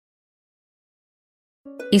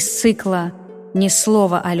Из цикла «Ни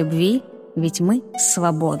слова о любви, ведь мы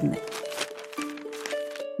свободны».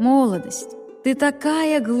 Молодость, ты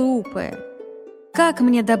такая глупая. Как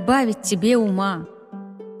мне добавить тебе ума?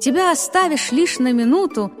 Тебя оставишь лишь на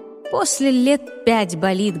минуту, после лет 5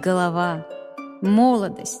 болит голова.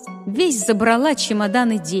 Молодость весь забрала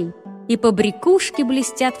чемодан идей, и побрякушки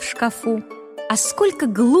блестят в шкафу. А сколько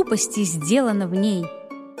глупостей сделано в ней,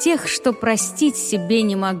 тех, что простить себе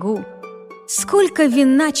не могу. Сколько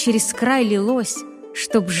вина через край лилось,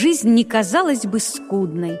 чтоб жизнь не казалась бы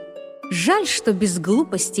скудной. Жаль, что без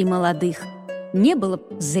глупостей молодых не было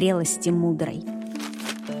б зрелости мудрой.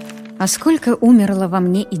 А сколько умерло во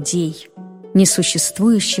мне идей,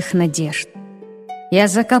 несуществующих надежд. Я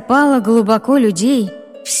закопала глубоко людей,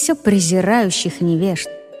 все презирающих невежд.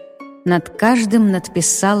 Над каждым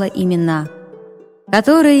надписала имена,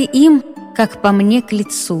 которые им, как по мне, к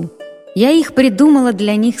лицу. Я их придумала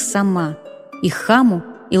для них сама, и хаму,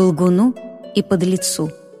 и лгуну, и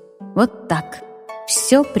подлецу. Вот так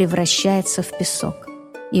все превращается в песок,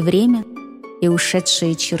 и время, и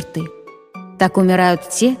ушедшие черты. Так умирают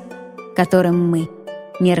те, которым мы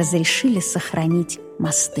не разрешили сохранить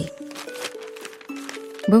мосты.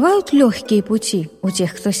 Бывают легкие пути у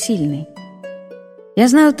тех, кто сильный. Я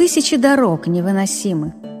знаю тысячи дорог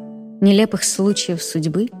невыносимых, нелепых случаев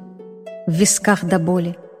судьбы, в висках до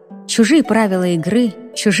боли, чужие правила игры,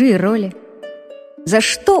 чужие роли. За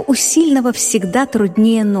что у сильного всегда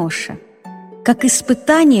труднее ноша, как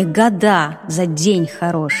испытание года за день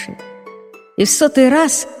хороший. И в 100-й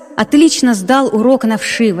раз отлично сдал урок на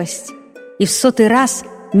вшивость, и в 100-й раз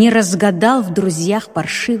не разгадал в друзьях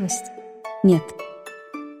паршивость. Нет,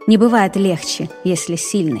 не бывает легче, если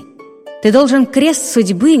сильный. Ты должен крест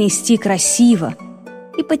судьбы нести красиво.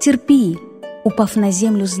 И потерпи, упав на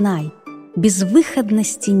землю, знай,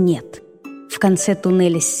 безвыходности нет. В конце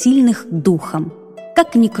туннеля сильных духом,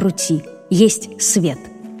 как ни крути, есть свет.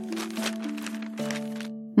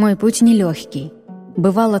 Мой путь нелегкий.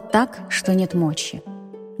 Бывало так, что нет мочи.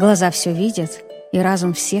 Глаза все видят, и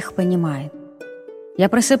разум всех понимает. Я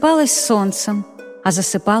просыпалась солнцем, а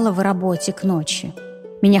засыпала в работе к ночи.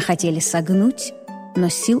 Меня хотели согнуть, но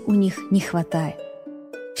сил у них не хватает.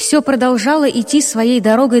 Все продолжало идти своей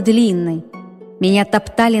дорогой длинной. Меня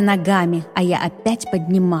топтали ногами, а я опять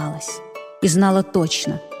поднималась. И знала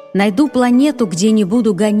точно, найду планету, где не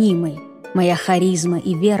буду гонимой. Моя харизма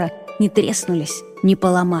и вера не треснулись, не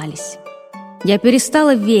поломались. Я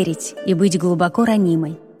перестала верить и быть глубоко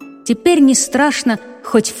ранимой. Теперь не страшно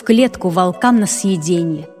хоть в клетку волкам на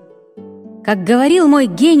съеденье. Как говорил мой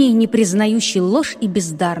гений, не признающий ложь и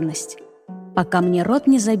бездарность, пока мне рот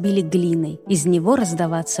не забили глиной, из него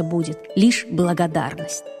раздаваться будет лишь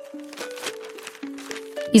благодарность.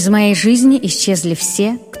 Из моей жизни исчезли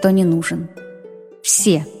все, кто не нужен.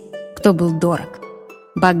 Все, кто был дорог.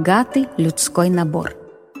 Богатый людской набор.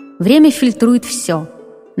 Время фильтрует все,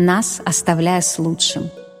 нас оставляя с лучшим.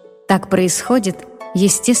 Так происходит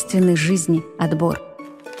естественный жизни отбор.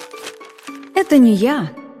 Это не я,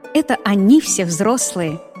 это они все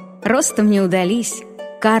взрослые, ростом не удались,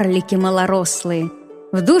 карлики малорослые.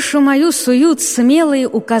 В душу мою суют смелые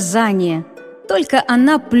указания. Только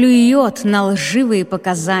она плюет на лживые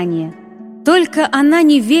показания. Только она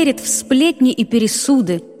не верит в сплетни и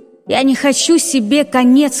пересуды. Я не хочу себе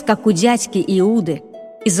конец, как у дядьки Иуды.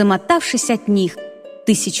 И, замотавшись от них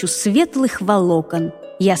 1000 светлых волокон,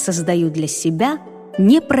 я создаю для себя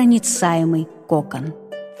непроницаемый кокон.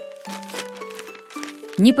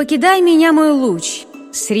 Не покидай меня, мой луч,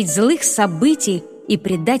 средь злых событий и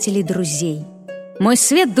предателей друзей. Мой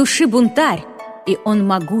свет души бунтарь, и он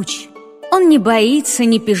могуч. Он не боится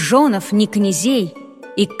ни пижонов, ни князей.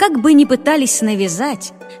 И как бы ни пытались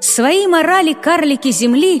навязать свои морали карлики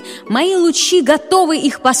земли, мои лучи готовы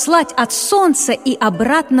их послать от солнца и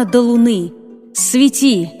обратно до луны.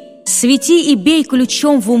 Свети, свети и бей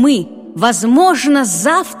ключом в умы. Возможно,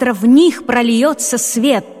 завтра в них прольется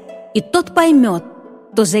свет, и тот поймет,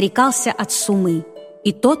 кто зарекался от сумы,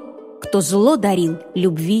 и тот, кто зло дарил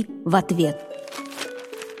любви в ответ.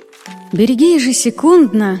 Береги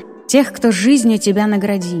ежесекундно тех, кто жизнью тебя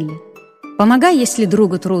наградили. Помогай, если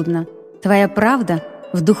другу трудно. Твоя правда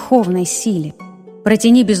в духовной силе.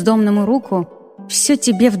 Протяни бездомному руку, все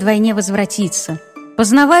тебе вдвойне возвратится.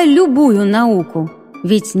 Познавай любую науку,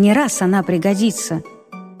 ведь не раз она пригодится.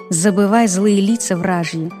 Забывай злые лица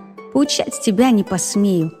вражьи, поучать тебя не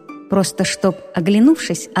посмею, просто чтоб,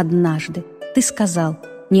 оглянувшись однажды, ты сказал: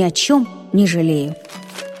 ни о чем не жалею.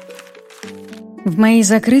 В мои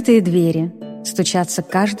закрытые двери стучатся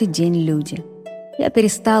каждый день люди. Я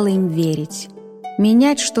перестала им верить.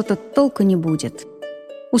 Менять что-то толку не будет.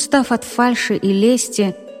 Устав от фальши и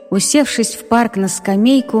лести, Усевшись в парк на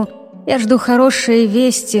скамейку, я жду хорошие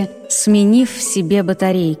вести, сменив в себе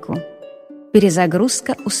батарейку.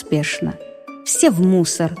 Перезагрузка успешна. Все в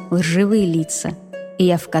мусор, лживые лица. И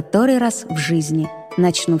я в который раз в жизни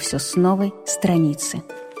начну все с новой страницы.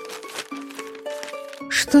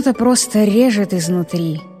 Что-то просто режет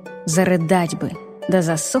изнутри. Зарыдать бы, да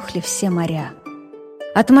засохли все моря.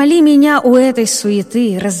 Отмоли меня у этой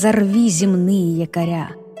суеты, разорви земные якоря.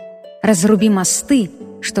 Разруби мосты,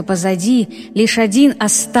 что позади, лишь один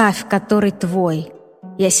оставь, который твой.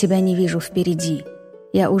 Я себя не вижу впереди,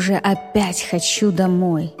 я уже опять хочу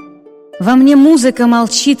домой. Во мне музыка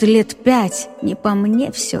молчит лет 5, не по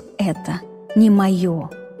мне все это, не мое.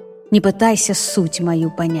 Не пытайся суть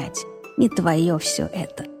мою понять, не твое все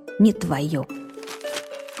это, не твое.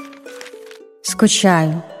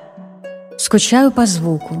 Скучаю. Скучаю по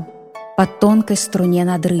звуку, по тонкой струне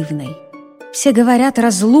надрывной. Все говорят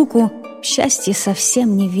разлуку, счастья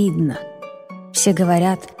совсем не видно. Все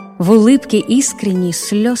говорят, в улыбке искренней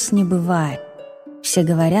слез не бывает. Все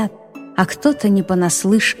говорят, а кто-то не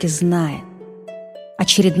понаслышке знает.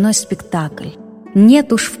 Очередной спектакль,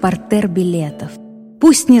 нет уж в партер билетов.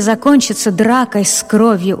 Пусть не закончится дракой с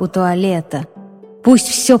кровью у туалета. Пусть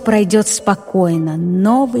все пройдет спокойно,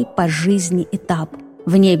 новый по жизни этап.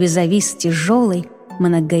 В небе завис тяжелый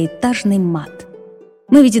многоэтажный мат.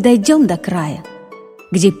 Мы ведь дойдем до края,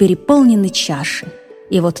 где переполнены чаши,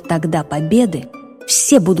 и вот тогда победы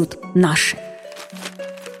все будут наши.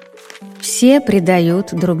 Все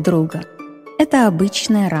предают друг друга. Это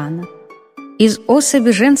обычная рана. Из особи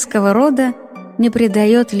женского рода не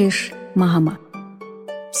предает лишь мама.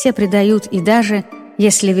 Все предают, и даже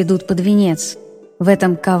если ведут под венец, в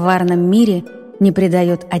этом коварном мире не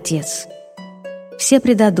предает отец. Все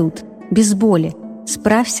предадут, без боли,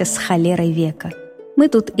 справься с холерой века. Мы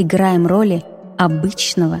тут играем роли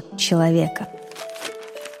обычного человека.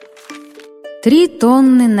 3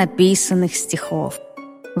 тонны написанных стихов.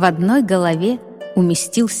 В одной голове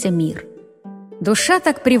уместился мир. Душа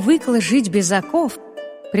так привыкла жить без оков,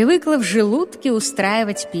 привыкла в желудке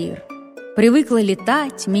устраивать пир. Привыкла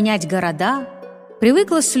летать, менять города,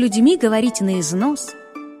 привыкла с людьми говорить на износ,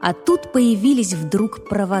 а тут появились вдруг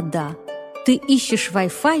провода. Ты ищешь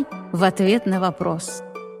Wi-Fi в ответ на вопрос.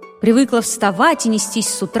 Привыкла вставать и нестись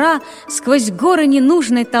с утра сквозь горы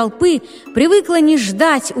ненужной толпы, привыкла не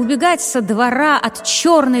ждать, убегать со двора от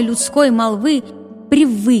черной людской молвы,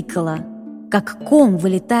 привыкла, как ком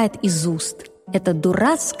вылетает из уст это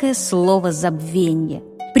дурацкое слово забвенье.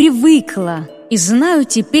 Привыкла, и знаю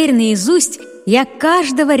теперь наизусть я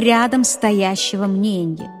каждого рядом стоящего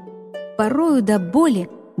мненья. Порою до боли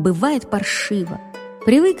бывает паршиво.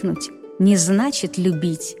 Привыкнуть не значит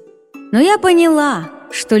любить. Но я поняла,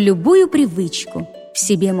 что любую привычку в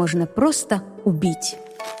себе можно просто убить.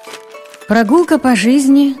 Прогулка по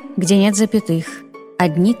жизни, где нет запятых,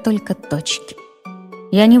 одни только точки.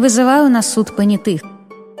 Я не вызываю на суд понятых,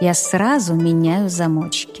 я сразу меняю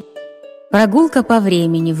замочки. Прогулка по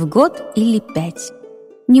времени в год или 5.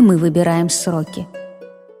 Не мы выбираем сроки.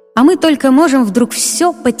 А мы только можем вдруг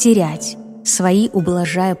все потерять, свои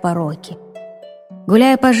ублажая пороки.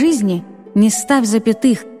 Гуляя по жизни, не ставь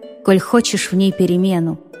запятых, коль хочешь в ней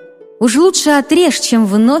перемену. Уж лучше отрежь, чем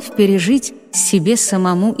вновь пережить себе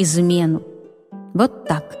самому измену. Вот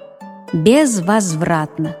так,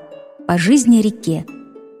 безвозвратно, по жизни реке.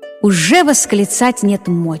 Уже восклицать нет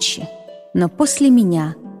мочи, но после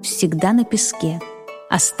меня всегда на песке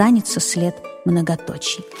останется след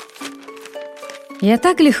многоточий. Я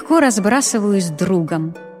так легко разбрасываюсь с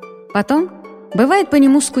другом. Потом, бывает, по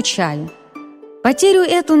нему скучаю. Потерю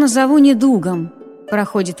эту назову недугом.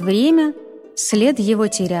 Проходит время, след его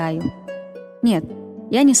теряю. Нет,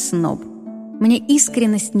 я не сноб. Мне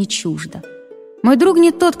искренность не чужда. Мой друг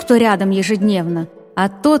не тот, кто рядом ежедневно, а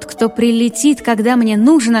тот, кто прилетит, когда мне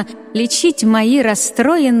нужно лечить мои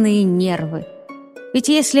расстроенные нервы. Ведь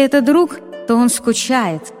если это друг, то он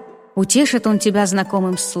скучает. Утешит он тебя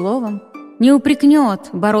знакомым словом, не упрекнет,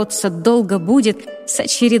 бороться долго будет с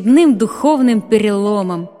очередным духовным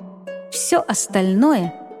переломом. Все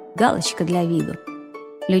остальное — галочка для виду.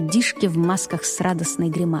 Людишки в масках с радостной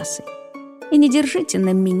гримасой. И не держите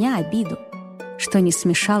на меня обиду, что не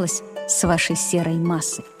смешалась с вашей серой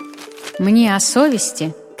массой. Мне о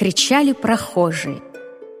совести кричали прохожие.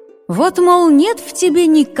 Вот, мол, нет в тебе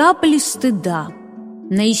ни капли стыда.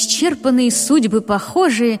 На исчерпанные судьбы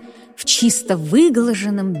похожие в чисто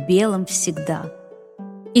выглаженном белом всегда.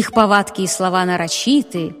 Их повадки и слова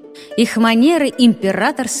нарочитые, их манеры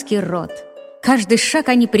императорский род. Каждый шаг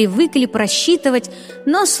они привыкли просчитывать,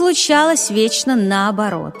 но случалось вечно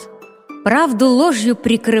наоборот. Правду ложью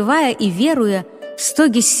прикрывая и веруя, в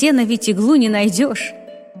стоге сена ведь иглу не найдешь.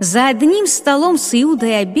 За одним столом с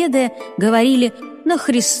Иудой обедая, говорили: на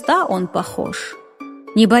Христа он похож.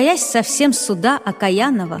 Не боясь совсем суда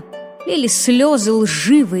окаянного, лили слезы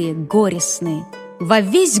лживые, горестные, во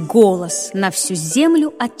весь голос на всю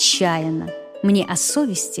землю отчаянно мне о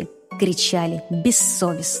совести кричали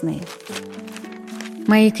бессовестные.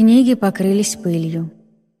 Мои книги покрылись пылью.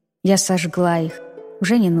 Я сожгла их,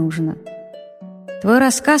 уже не нужно. Твой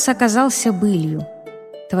рассказ оказался былью,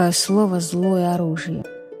 твое слово — злое оружие.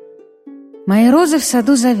 Мои розы в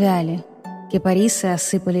саду завяли, кипарисы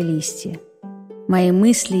осыпали листья. Мои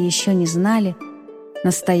мысли еще не знали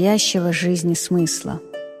настоящего жизни смысла.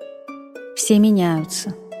 Все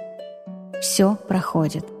меняются, все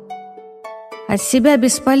проходит. От себя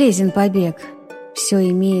бесполезен побег, все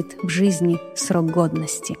имеет в жизни срок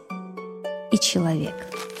годности. И человек.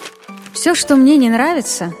 Все, что мне не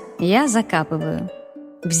нравится, я закапываю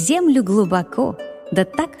в землю глубоко, да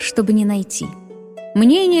так, чтобы не найти.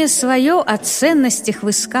 Мнение свое о ценностях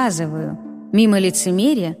высказываю, мимо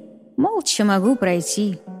лицемерия молча могу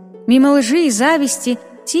пройти, мимо лжи и зависти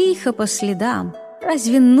тихо по следам.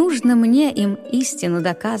 Разве нужно мне им истину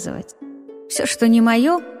доказывать? Все, что не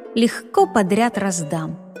мое, легко подряд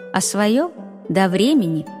раздам, а свое до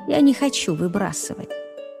времени я не хочу выбрасывать.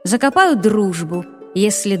 Закопаю дружбу,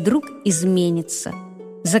 если друг изменится,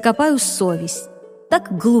 закопаю совесть,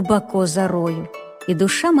 так глубоко зарою, и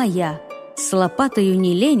душа моя с лопатою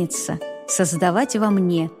не ленится создавать во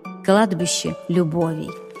мне кладбище любовей.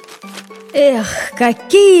 Эх,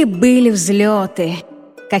 какие были взлеты,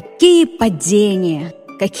 какие падения,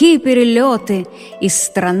 какие перелеты из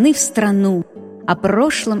страны в страну, о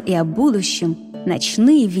прошлом и о будущем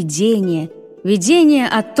ночные видения, видения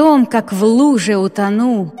о том, как в луже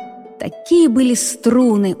утону. Такие были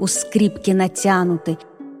струны у скрипки натянуты,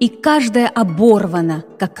 и каждая оборвана,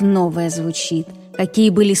 как новая звучит. Какие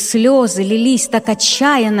были слезы, лились так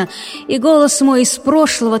отчаянно, и голос мой из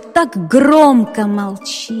прошлого так громко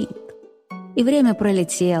молчит. И время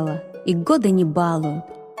пролетело, и годы не балуют,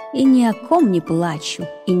 и ни о ком не плачу,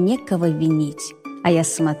 и некого винить. А я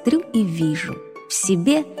смотрю и вижу в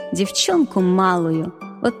себе девчонку малую,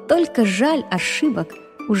 вот только жаль ошибок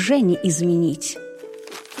уже не изменить.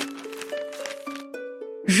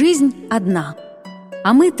 Жизнь одна,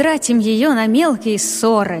 а мы тратим ее на мелкие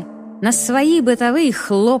ссоры, на свои бытовые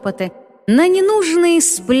хлопоты, на ненужные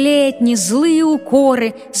сплетни, злые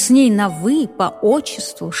укоры, с ней на «вы» по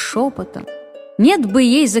отчеству шепотом. Нет бы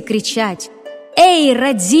ей закричать: «Эй,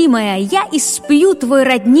 родимая, я испью твой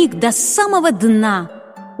родник до самого дна!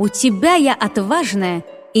 У тебя я отважная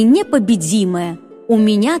и непобедимая, у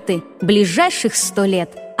меня ты ближайших 100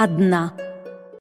 лет одна».